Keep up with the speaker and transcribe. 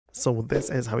So this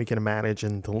is how you can manage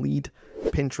and delete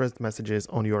Pinterest messages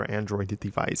on your Android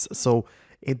device. So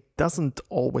it doesn't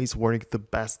always work the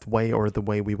best way or the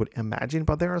way we would imagine,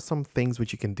 but there are some things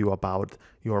which you can do about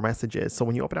your messages. So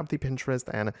when you open up the Pinterest,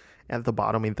 and at the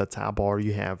bottom in the tab bar,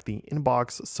 you have the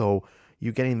inbox. So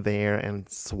you get in there and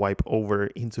swipe over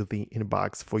into the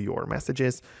inbox for your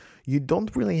messages. You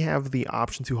don't really have the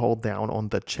option to hold down on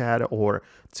the chat or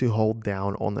to hold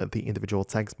down on the individual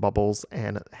text bubbles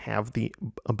and have the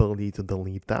ability to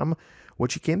delete them.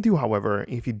 What you can do, however,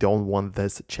 if you don't want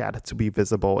this chat to be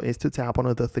visible, is to tap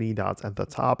on the three dots at the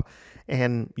top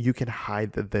and you can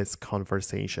hide this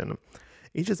conversation.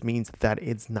 It just means that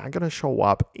it's not going to show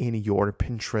up in your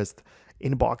Pinterest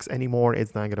inbox anymore.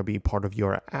 It's not going to be part of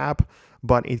your app,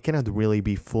 but it cannot really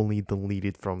be fully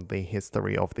deleted from the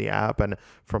history of the app and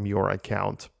from your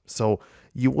account. So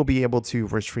you will be able to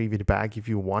retrieve it back if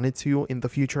you wanted to in the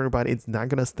future, but it's not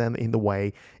going to stand in the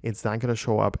way. It's not going to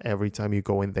show up every time you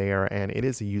go in there, and it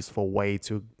is a useful way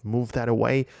to move that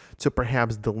away, to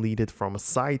perhaps delete it from a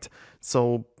site.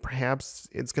 So perhaps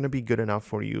it's going to be good enough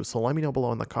for you. So let me know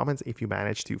below in the comments if you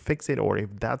managed to fix it or if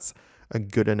that's a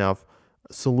good enough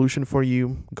solution for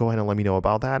you. Go ahead and let me know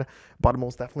about that, but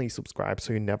most definitely subscribe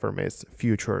so you never miss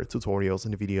future tutorials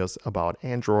and videos about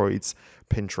Androids,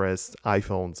 Pinterest,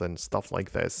 iPhones, and stuff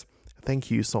like this.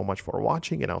 Thank you so much for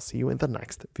watching, and I'll see you in the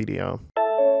next video.